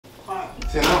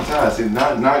See, now I'm tired. See,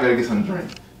 now I gotta get something to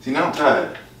drink. See, now I'm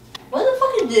tired. What the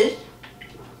fuck is this?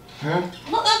 Huh?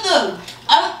 Look at them.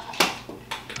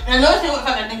 I know it's what the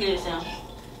fuck I think it is, Sam.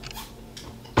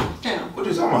 Sam. What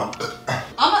you talking about?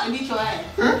 I'm about to beat your ass.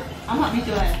 Huh? I'm about to beat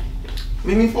your ass.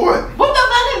 Beat me for it. What the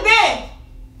fuck is that?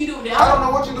 You do that? I don't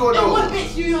know what you doing though. And what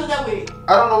bitch you use that with?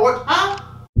 I don't know what. Huh?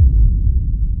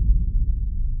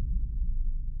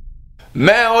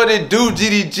 Man, what it do,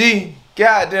 GDG?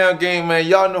 Goddamn game, man.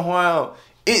 Y'all know who I am.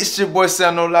 It's your boy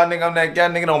Sam, no lie, nigga. I'm that guy,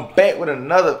 nigga. I'm back with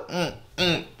another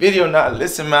video. Now,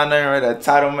 listen, man. I ain't read that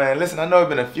title, man. Listen, I know it's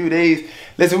been a few days.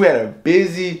 Listen, we had a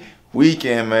busy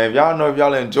weekend, man. If y'all know, if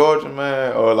y'all in Georgia,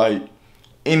 man, or like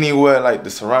anywhere, like the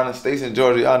surrounding states in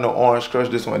Georgia, y'all know Orange Crush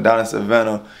just went down in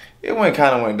Savannah. It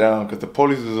kind of went down because the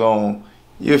police was on.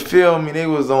 You feel me? They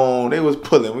was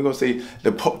pulling. We gonna say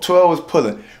the 12 was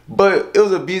pulling. But it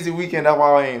was a busy weekend. That's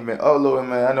why I ain't been uploading,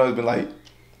 man. I know it's been like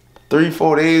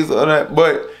 3-4 days of that.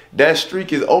 But that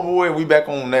streak is over with. We back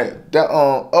on that. That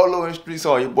uploading streak,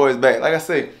 so your boy's back. Like I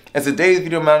say, in today's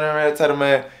video, man, I'm ready to tell the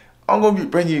man, I'm gonna be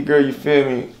bringing you, girl, you feel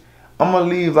me? I'm gonna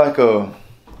leave like a,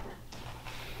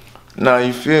 nah,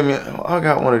 you feel me? I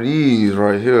got one of these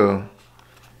right here.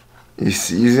 You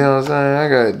see what I'm saying? I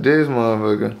got this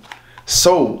motherfucker.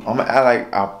 So, I'm gonna act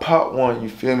like I pop one, you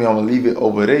feel me? I'm gonna leave it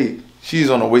over there. She's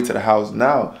on the way to the house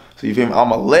now. So, you feel me? I'm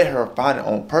gonna let her find it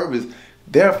on purpose.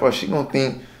 Therefore, she gonna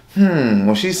think,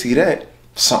 when she see that,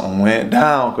 something went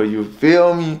down. Cause you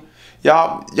feel me?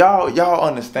 Y'all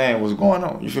understand what's going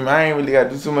on. You feel me? I ain't really gotta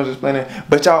do too much explaining,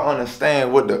 but y'all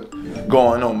understand what the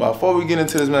going on. But before we get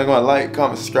into this, man, go like,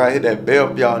 comment, subscribe, hit that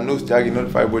bell if y'all new, so y'all get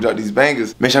notified when y'all these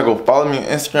bangers. Make sure y'all go follow me on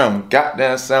Instagram.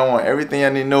 Goddamn someone, everything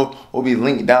y'all need to know will be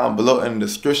linked down below in the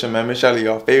description, man. Make sure y'all leave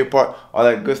your favorite part, all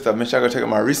that good stuff. Make sure y'all go check out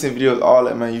my recent videos, all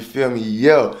that, man. You feel me?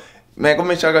 Yo. Man, go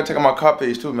make sure y'all go check out my car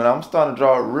page too, man. I'm starting to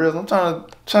draw reels. I'm trying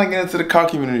to get into the car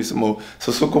community some more.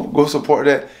 So go support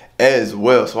that as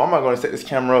well. So I'm not gonna set this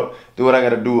camera up, do what I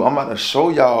gotta do. I'm about to show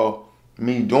y'all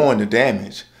me doing the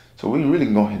damage. So we really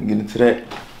can go ahead and get into that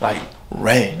like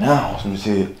right now. Some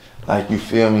shit. Like, you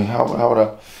feel me? How would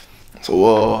I? So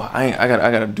I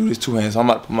gotta do this two hands. So I'm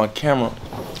about to put my camera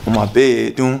on my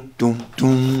bed. Doom.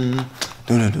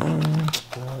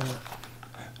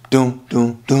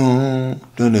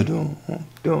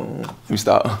 Let me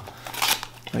stop.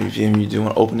 You feel me? You just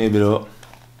wanna open it bit up.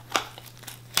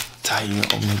 You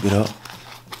open it bit up.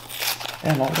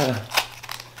 Damn, all that.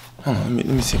 Hold on, let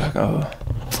me see if I can.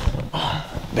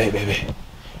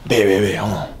 Baby,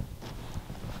 hold on.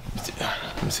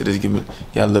 Let me see this. Give me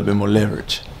a little bit more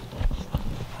leverage.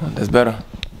 That's better.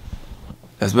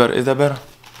 That's better. Is that better?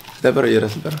 Is that better? Yeah,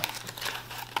 that's better.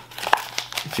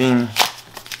 You feel me?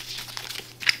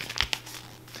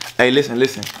 Hey,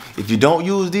 listen. If you don't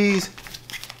use these,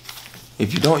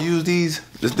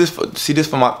 this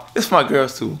for my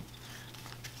girls too.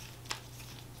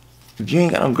 If you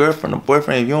ain't got no girlfriend or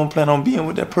boyfriend, if you don't plan on being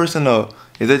with that person, or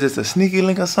is that just a sneaky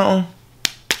link or something?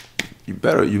 You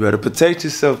better protect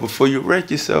yourself before you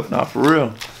wreck yourself. Now, for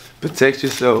real, protect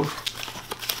yourself.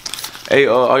 Hey,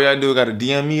 all y'all do, gotta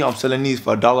DM me. I'm selling these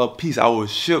for $1 a piece. I will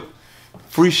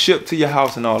free ship to your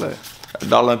house and all that.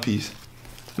 $1 a piece.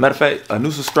 Matter of fact, a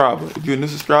new subscriber. If you're a new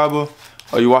subscriber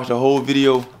or you watch the whole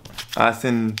video, I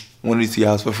send one of these to your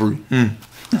house for free.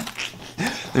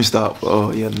 Let me stop.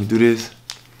 Oh yeah, let me do this.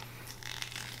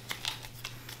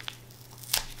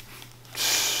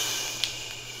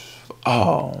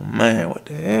 Oh man, what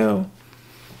the hell?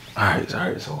 Alright,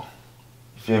 so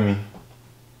you feel me?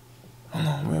 Hold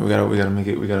on, man, we gotta make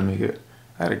it.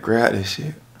 I gotta grab this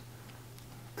shit.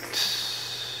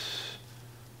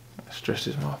 Stretch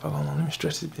this motherfucker. Hold on, let me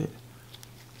stretch this bit.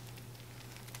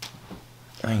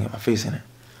 I ain't got my face in it.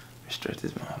 Let me stretch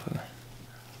this motherfucker.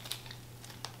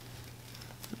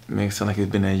 Makes it sound like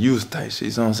it's been that used type shit,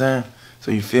 you know what I'm saying?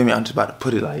 So you feel me? I'm just about to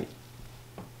put it like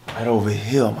right over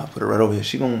here. I'm about to put it right over here.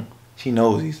 She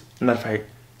knows these. Matter of fact,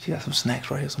 she got some snacks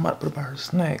right here, so I'm about to put it by her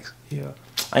snacks. Yeah.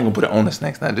 I ain't gonna put it on the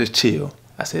snacks now, just chill.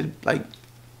 I said like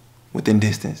within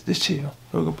distance, just chill.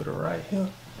 We're gonna put it right here.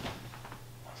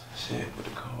 Shit, put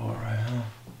the car right here.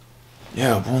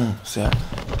 Yeah, boom. See,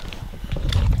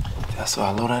 that's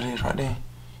how low that is right there.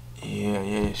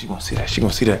 Yeah, she gonna see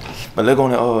that. But let's go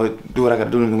and do what I gotta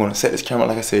do. I'm gonna set this camera.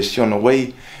 Like I said, she on the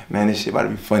way. Man, this shit about to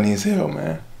be funny as hell,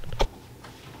 man.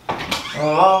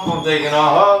 I'm taking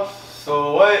off.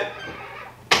 So what?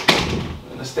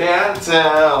 Let's stay out of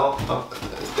town.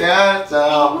 Stay out of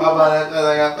town. 500,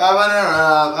 I got 500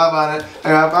 rounds. 500, I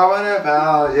got 500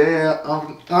 pounds. Yeah, I'm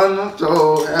on the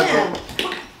road.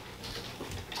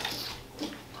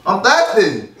 I'm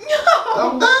thirsty.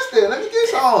 I'm thirsty. Let me get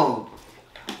some.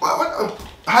 What?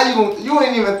 How you gonna? You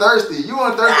ain't even thirsty. You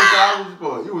weren't thirsty until I rooted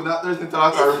for it. You was not thirsty until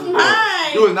I started rooting for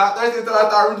it. You was not thirsty until I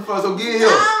started rooting for it. So get here.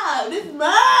 Stop. This is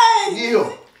mine. Get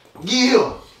here. Get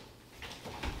here.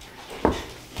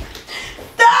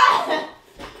 Stop.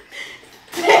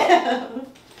 Damn.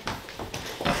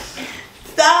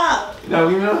 Stop. No,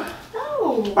 you know?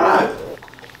 No. Why not?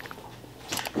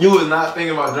 You was not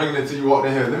thinking about drinking it until you walked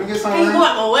in here. Let me get some. You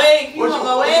want my way? You want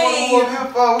my way? What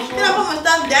you want? Can I put my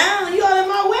stuff down? You all in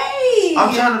my way.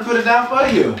 I'm trying to put it down for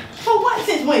you. For what?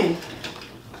 Since when?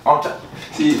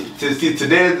 See,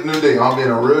 today is the new day. I'm being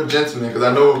a real gentleman because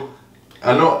I know,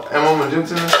 am I a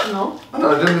gentleman? No. I'm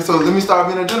not a gentleman, so let me start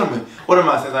being a gentleman. What am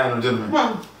I since I ain't a gentleman?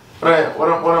 Come. What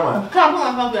am I? Come on,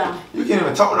 put my phone down. You can't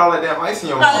even talk with all that damn ice in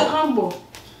your Not mouth. humble.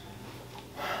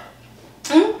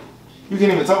 Hmm? You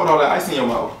can't even talk with all that ice in your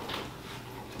mouth.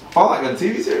 Oh, like a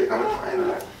TV series coming on? I ain't know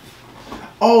that.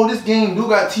 Oh, this game do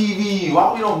got TV.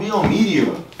 Why we don't be on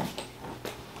media?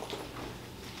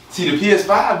 See, the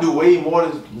PS5 do way more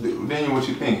than what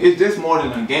you think. It's just more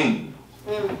than a game.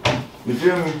 You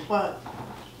feel me? What?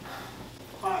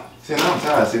 What? See, now I'm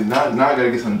tired. See, now I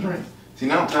gotta get some drink. See,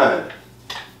 now I'm tired.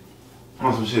 I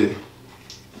want some shit.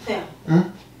 Sam. Hmm?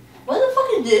 What the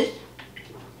fuck is this?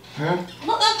 Huh?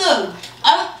 Look at them.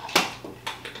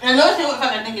 I know what the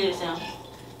fuck I think it is, Sam.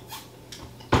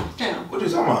 Sam. What you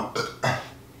talking about?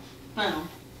 Sam.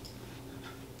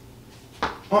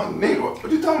 What, nigga,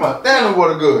 what you talking about? Damn, the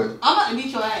water good. I'm about to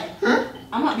beat your ass. Huh?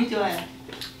 I'm about to beat your ass.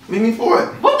 Leave me for it.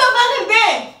 What the fuck is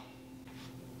this?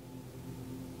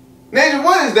 Naja,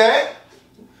 what is that?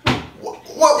 This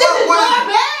is your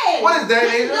bed. What is that,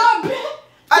 This is Naja? your bed.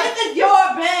 This is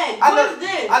your bed. What is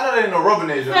this? I know that ain't no rubber,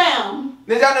 Naja. Sam.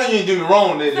 Naja, I know you ain't do me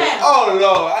wrong, Naja. Sam. Oh,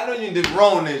 Lord. I know you ain't did me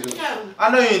wrong, Naja. Sam. I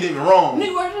know you ain't did me wrong.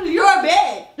 Nigga, this is your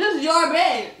bed. This is your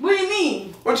bed. What do you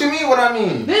mean? What you mean what I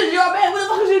mean? This is your bed. What the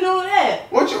fuck is you doing with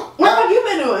that? What you... What the fuck you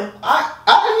been doing? I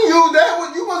didn't use that.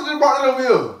 What you must have brought it over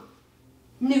here.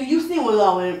 Nigga, you seen what's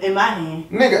all in my hand.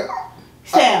 Nigga.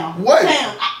 Sam. What?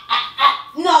 Sam.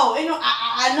 No, ain't no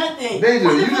nothing. Naja,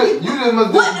 you just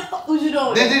must... What the fuck was you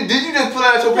doing? Did you just pull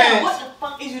out your Sam, pants? what the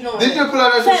fuck is you doing? Did you just pull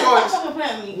out your Sam, shorts? stop fucking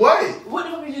playing with me. What? What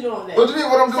the fuck is you doing with that? What do you mean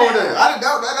what I'm doing Sam. there? That's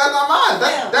not mine.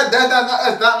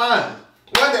 That's not mine.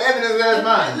 What's the evidence that it's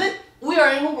mine? We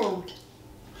are in the room.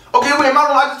 Okay, wait, my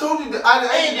room. I just told you that.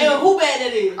 And who bad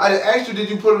that is? I just asked you, did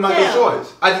you put them out your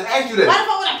shorts? I just asked you that. Why the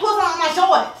fuck would I put some on my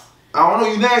shorts? I don't know,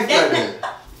 you nasty like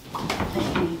that.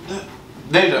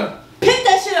 Naja. Pick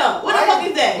that shit up. What the fuck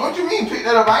is that? What you mean pick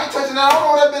that up? I ain't touching that. I don't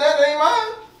know what that ain't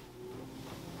mine.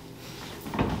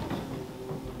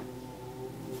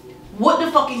 What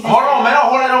the fuck is this? Hold on, man. Don't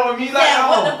hold that over me like that.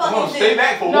 What the fuck is Stay this?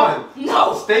 back for one.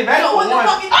 No. Stay back for what one. The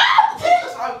fuck is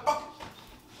That's like fuck.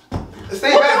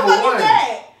 Stay what back the for fuck one. is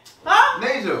that? Huh?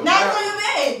 Naja. Now it's on your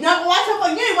bed. Now watch your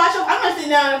fuck. You ain't watch your. I'm not sitting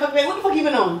down in the fucking bed. What the fuck you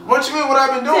been doing? What you mean what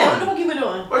I've been doing? What the fuck you been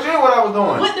doing? What you mean what I was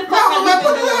doing? What the fuck have man, you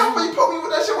put been it down doing? before you poke me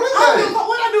with that shit. What is I don't give a that? fuck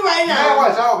what I do right now. Man,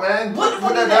 watch out, man. What the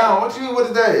fuck Put that is that? down. What you mean what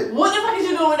is that? What the fuck is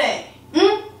you doing with that?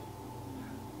 Hmm?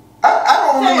 I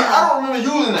don't remember. Sam. I don't remember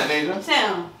using that, Naja.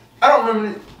 Sam. I don't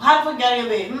remember. How the fuck you got in your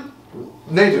bed?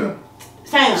 Hmm? Naja.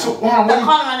 Sam. So, hold on, Stop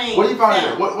calling my name. where you found Sam.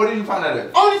 that? What did you find that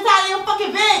at? On the side of your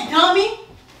fucking bed, dummy.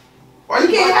 Why You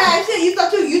can't hide shit. You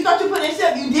thought you put that shit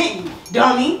up. You didn't,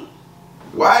 dummy.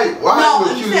 Why No,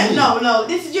 would you Sam, me? no.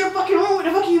 This is your fucking room. What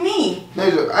the fuck you mean?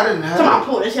 Naja, I didn't have Somebody it.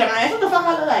 pull that shit out my ass. What the fuck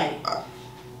I look like?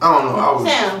 I don't know. I was.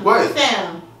 Sam. What?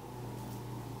 Sam.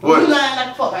 What? You lying like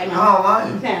a fuck right I now. don't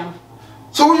lie. Sam.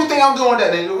 So what you think I'm doing with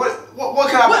that, Naja?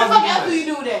 What can I What the fuck possibly else do? do you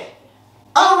do with that?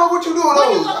 I don't know what you do with What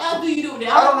the those. fuck else do you do with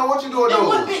that? I don't know what you do with And those.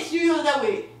 what bitch you use that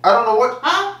with? I don't know what.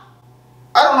 Huh?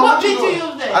 I don't know What what you bitch do. you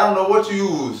use that? I don't know what you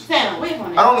use. Sam, wait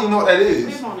on it. I don't even know what that is.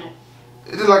 Wait on it.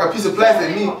 It's just like a piece of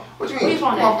plastic. Wait Me. on- What you mean? wait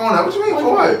on Put my that. phone out. What you mean? Wait For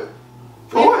on what? it.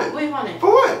 For what? Wait on it.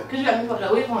 For what? Cause you got me fucked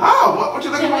up. Wait on it. How? What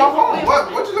you looking Sam, for my wait, phone? wait, What?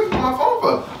 wait. What you looking for my phone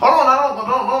for? Hold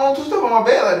on. Don't do stuff on my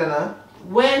bed like that now.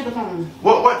 Where's the phone?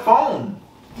 What phone?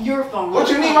 Your phone. What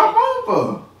you need my phone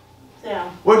for? Sam.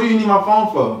 What do you need my phone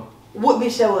for? What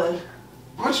bitch that was?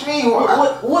 What you mean?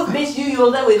 What bitch you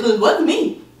use that way? Cause it wasn't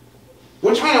me.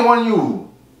 What you mean it wasn't you?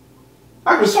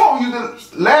 I could have sworn you the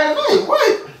last night.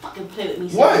 What? Fucking play with me.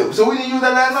 Sam. What? So we didn't use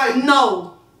that last night?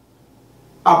 No.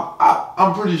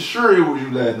 I'm pretty sure it was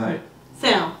you last night.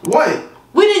 Sam. What?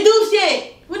 We didn't do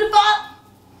shit. What the fuck?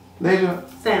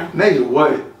 Naja? Sam. Naja,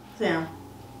 what? Sam.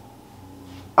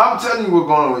 I'm telling you what's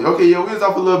going on with you. Okay, yo, we was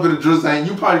off a little bit of drizzle and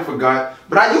you probably forgot.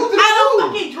 But I used it I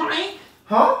don't too. fucking drink.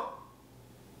 Huh?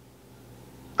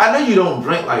 I know you don't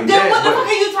drink like Then that. what the but fuck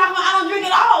are you talking about? I don't drink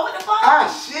at all. What the fuck? ah,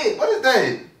 shit. What is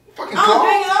that? Fucking I don't cough?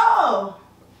 drink at all.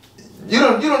 You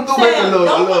don't throw back a little.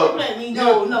 Don't fucking play me.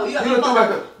 No, you got me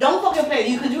fucked up. Don't fucking play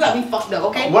me because you got me fucked up,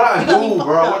 okay? What I do,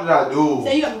 bro? What did I do?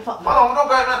 Say you got me fucked up. Hold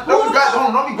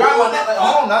on, don't be grabbing my neck.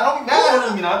 Hold on, now. Don't be mad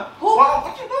at me now. Hold on,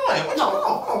 what you doing?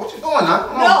 What you doing now?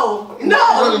 No. I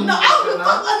don't give a fuck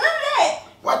about none of that.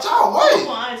 Watch out, wait. Come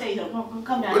on, I'm gonna tell you something.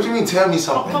 Come down. What you mean? Tell me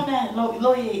something. Come down,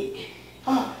 lower your head.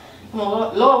 Come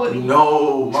on, lower with me.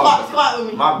 No, squat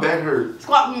with me. My back hurts.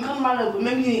 Squat with me. Come to my level.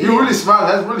 Maybe you really smiling.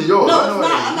 That's really yours. No, it's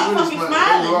not. I'm not fucking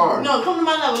smiling. No, come to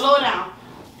my level. Lower down.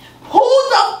 Who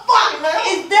the fuck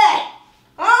is that?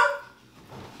 Huh?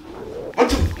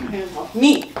 What you?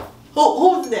 Me.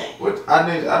 Who's that? What? I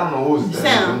don't know who's that.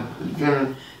 Sam. You feel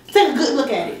me? Take a good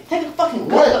look at it. Take a fucking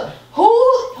good look.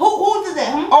 Who's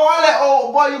that? Huh? Oh, I let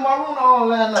old boy you maroon on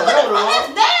last night. That's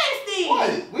nasty. What?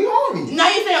 We homies. Now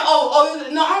you saying,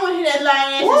 no, I don't want to hear that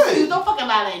lying ass excuse. Don't fucking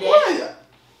lie like that. What?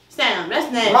 Sam,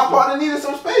 that's nasty. My partner needed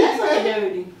some space. That's fucking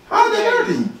dirty. How's that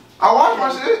dirty? I wash my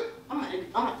shit. I'm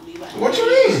gonna leave out. What you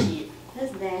mean?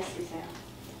 That's nasty, Sam.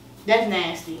 That's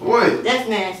nasty. What? That's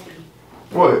nasty.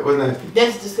 What? What's nasty?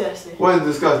 That's disgusting. What is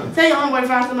disgusting? Tell your homeboy to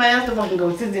find somebody else to fucking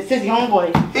go. Since your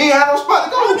homeboy. He ain't had no spot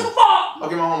to go. I don't give a fuck.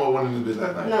 Okay, my homeboy went in this bitch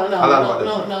last night. No. I lied about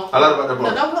that. No. I lied about that. No,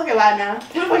 don't fucking lie now.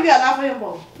 What the fuck you got to lie for him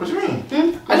for? What you mean?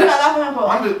 What you got to lie for him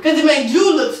for? Because it made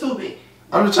you look stupid.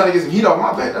 I'm just trying to get some heat off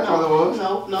my back. That's all it was.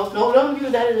 No. Don't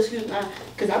use that as an excuse now.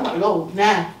 Because I'm about to go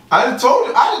now. I just told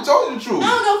you the truth. I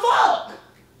don't give a fuck.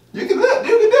 You can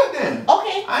dip then.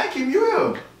 Okay. I ain't keep you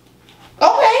here.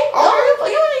 Okay.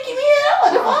 You want to keep me here? What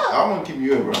the fuck? I want to keep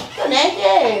you here, bro. You're nasty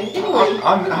ass. Anyway.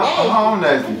 I'm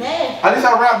nasty. At least I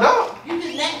wrapped up. You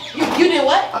just nasty. You did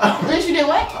what? At least you did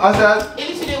what? I said. At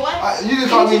least you did what? You just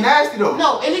called me nasty though.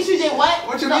 No, at least you did what?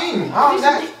 What you mean? How I'm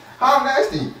nasty? How I'm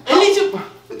nasty? At least you.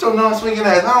 It's your non-swinging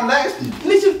ass. How I'm nasty? At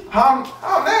least you. How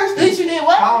I'm nasty? At least you did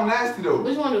what? How I'm nasty though?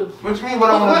 What you want to do? What you mean?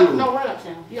 What I want to do? No, run up,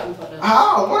 Sam. You got me fucked up.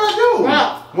 How? What I do? Run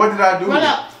up. What did I do? Run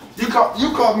up. You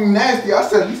called me nasty. I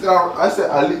said at least I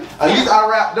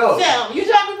wrapped up. Sam, you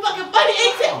trying to be fucking funny?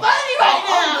 Ain't shit funny right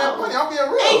now. I'm being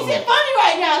real. Ain't shit funny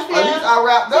right now, Sam. At least I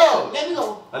wrapped up. Let me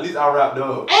go. At least I wrapped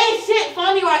up. Ain't shit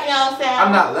funny right now, Sam.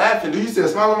 I'm not laughing. Do you see a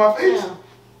smile on my face? Yeah.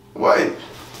 What?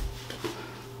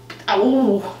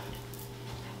 Ooh.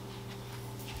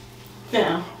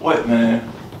 Sam. What, man?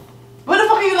 What the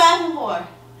fuck are you laughing for?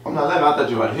 I'm not laughing. I thought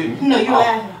you were about to hit me. No, you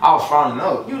laughing. I was frowning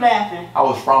up. You laughing. I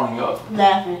was frowning up.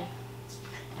 Laughing.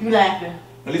 You laughing.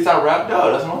 At least I wrapped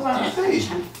up. That's what I'm trying to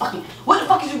say. What the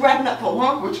fuck is you wrapping up for,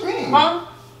 huh? What you mean? Huh?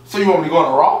 So you want me to go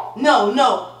on a raw? No.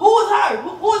 Who was her? Who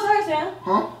was her, Sam?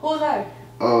 Huh? Who was her?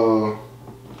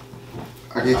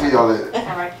 I can't tell y'all that. That's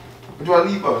alright. What do I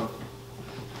leave for?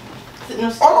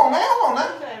 Hold on, man.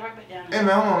 Hey,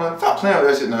 man, hold on, man. Stop playing with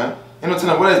that shit now. Ain't no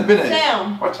telling where that's been at.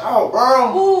 Sam. Watch out,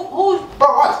 bro. Who?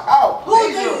 Bro, watch out. Who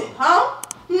is it? Huh?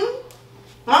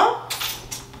 Huh?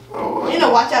 Oh, Ain't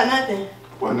no watch out nothing.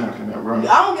 What napkin there, bro? I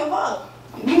don't give a fuck.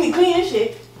 Give me clean and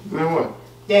shit. Then what?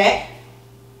 That.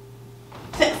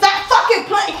 Stop fucking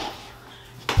playing.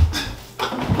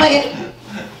 Playing.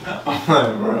 I'm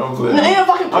playing, bro. I'm playing. No, ain't no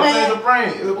fucking playing. It's a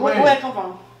prank. It's a prank. Where'd it come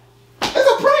from? It's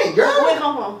a prank, girl. Where'd it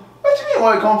come from? What you mean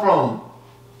where it come from?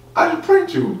 I just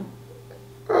pranked you.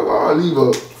 Girl, why I leave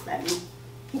up?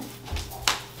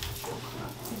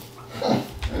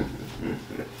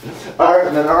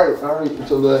 Alright, man, alright. Put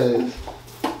your little ass.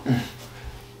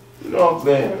 You know what I'm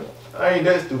saying? I ain't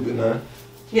that stupid, man.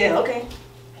 Yeah, okay.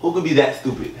 Who could be that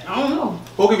stupid? I don't know.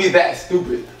 Who could be that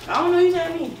stupid? I don't know you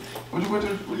telling me. What you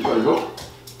gotta go?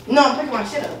 No, I'm picking my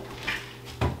shit up.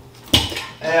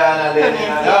 Hey, I'm not letting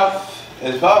it up.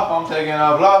 It's up, I'm taking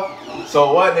off off.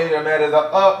 So what, nigga, man, is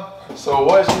up. So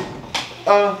what,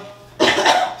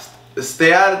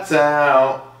 stay out of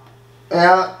town.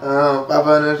 Yeah,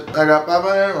 500, I got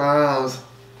 500 rounds.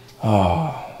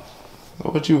 Oh, so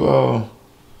what you,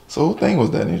 so who thing was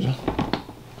that, Ninja?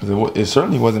 Cause it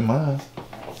certainly wasn't mine.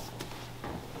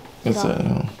 It's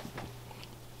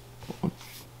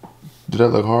did that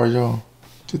look hard, y'all?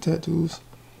 2 tattoos.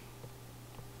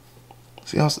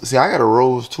 See, I got a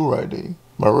rose too right there.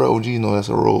 My real OGs know that's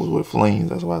a rose with flames.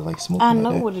 That's why I like smoking. I like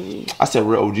know that. what it is. I said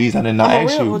real OGs. I did not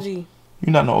ask you. OG. You're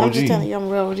not no OG. I'm just telling you, I'm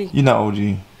real OG. You're not OG.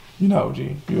 You're not OG.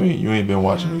 You ain't been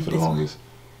watching me for the longest.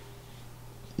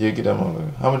 Yeah, get that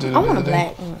motherfucker. How much is it? I want a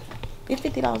black one. It's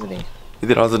 $50 a day.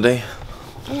 $50 a day.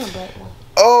 I want a black one.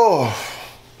 Oh,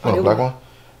 a black one.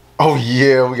 Oh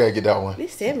yeah, we gotta get that one.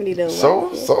 It's 70 though.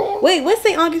 So. Wait, what's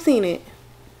St. Augustine at?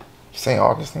 St.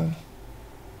 Augustine,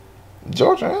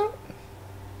 Georgia.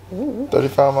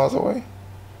 35 miles away.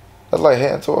 That's like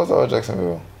heading towards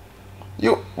Jacksonville.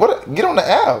 Get on the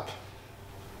app.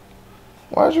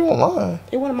 Why are you online?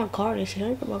 They wanted my card and shit. I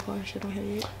ain't put my card and shit on here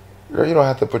yet. Girl, you don't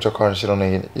have to put your car and shit on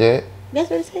there yet. That's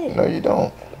what it said. No, you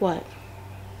don't. What?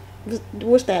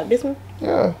 What's that? This one?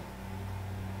 Yeah.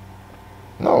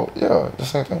 No, yeah, the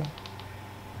same thing.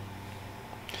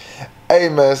 Hey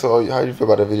man, so how you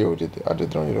feel about that video I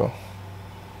did on you though?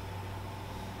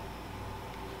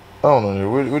 I don't know.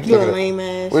 We're just You're lame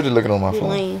ass. We're just looking on my phone.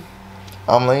 Lame.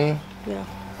 I'm lame? Yeah.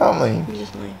 I'm lame. You're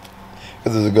just lame.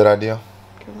 Because it's a good idea.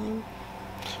 You're lame.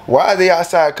 Why are they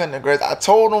outside cutting the grass? I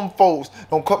told them folks,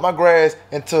 don't cut my grass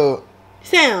until...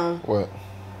 Sam. What?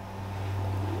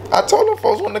 I told them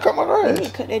folks when to cut my You grass. need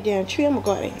to cut that damn tree. I'm going to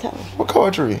go out there and tell them. What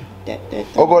color tree? That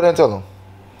Oh, go out there and tell them.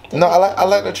 No, I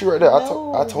like that tree right there. I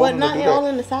told but them not to do all that.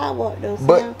 in the sidewalk though, Sam.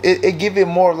 But it give it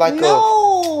more like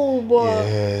no, boy.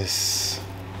 Yes.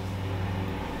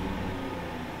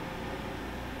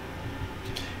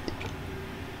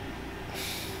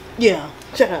 Yeah,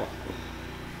 shut up.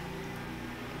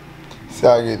 See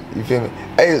how I get, you feel me?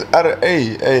 Hey,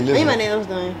 listen. Ain't my nails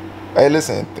done. Hey,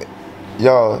 listen.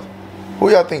 Y'all,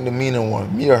 who y'all think the meaner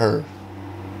one? Me or her?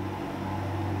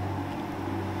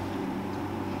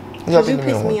 Who y'all Cause you think the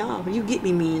piss meaner me one? off. You get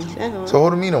me mean. That's all. So who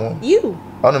the meaner one? You.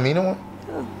 I'm the meaner one?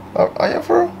 Yeah. I am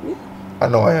for real? Yeah. I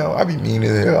know I am. I be mean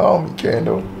as hell. I don't be caring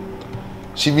though.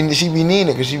 She be meaning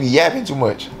because she be yapping too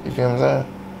much. You feel what I'm saying?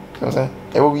 You know what I'm saying?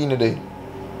 Hey, what we eating today?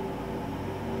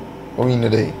 What we eating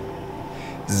today?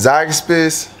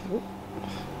 Zaxby's.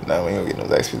 Nah, we ain't gonna get no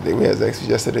Zaxby's today. We had Zaxby's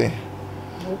yesterday.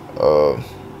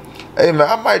 Hey man,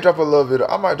 I might drop a little video.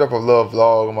 I might drop a little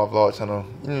vlog on my vlog channel.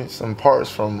 You know, some parts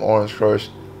from Orange Crush.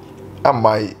 I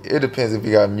might. It depends if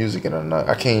you got music in it or not.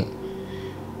 I can't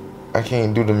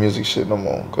do the music shit no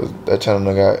more because that channel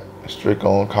done got strict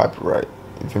on copyright.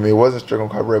 You feel me? It wasn't strict on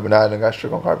copyright, but now it done got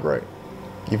strict on copyright.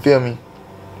 You feel me?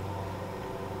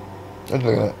 What you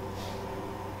looking at?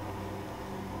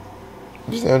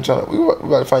 You see, I'm trying to, we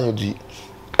about to find your Jeep.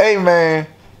 Hey man,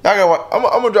 y'all gotta watch. I'm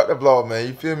gonna drop the vlog, man.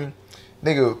 You feel me?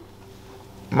 Nigga,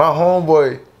 my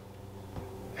homeboy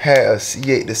had a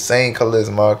C8 the same color as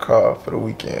my car for the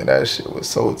weekend. That shit was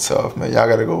so tough, man. Y'all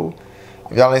gotta go.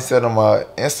 If y'all ain't said on my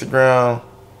Instagram,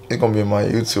 it's gonna be on my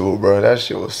YouTube, bro. That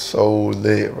shit was so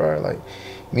lit, bro. Like,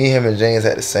 me, him, and James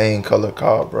had the same color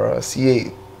car, bro. A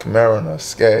C8 Camaro and a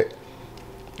Scat.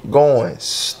 Going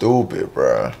stupid,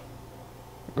 bro.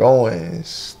 Going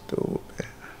stupid.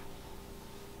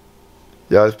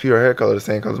 Y'all, it's Peter hair color the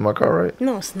same color as my car, right?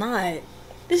 No, it's not.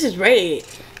 This is red.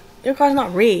 Your car's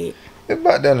not red. It's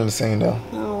about down to the same though.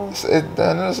 No. It's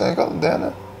down to the same color down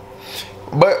there.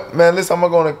 But man, listen,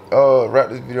 I'm gonna wrap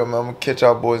this video, man. I'm gonna catch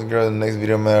y'all boys and girls in the next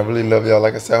video, man. I really love y'all.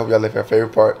 Like I said, I hope y'all like your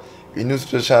favorite part. If you're new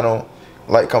to the channel,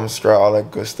 like, comment, subscribe, all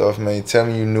that good stuff, man. Tell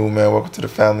me you new, man. Welcome to the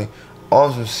family.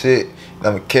 On some shit. And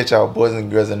I'm gonna catch y'all boys and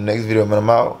girls in the next video, man. I'm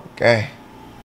out. Gang.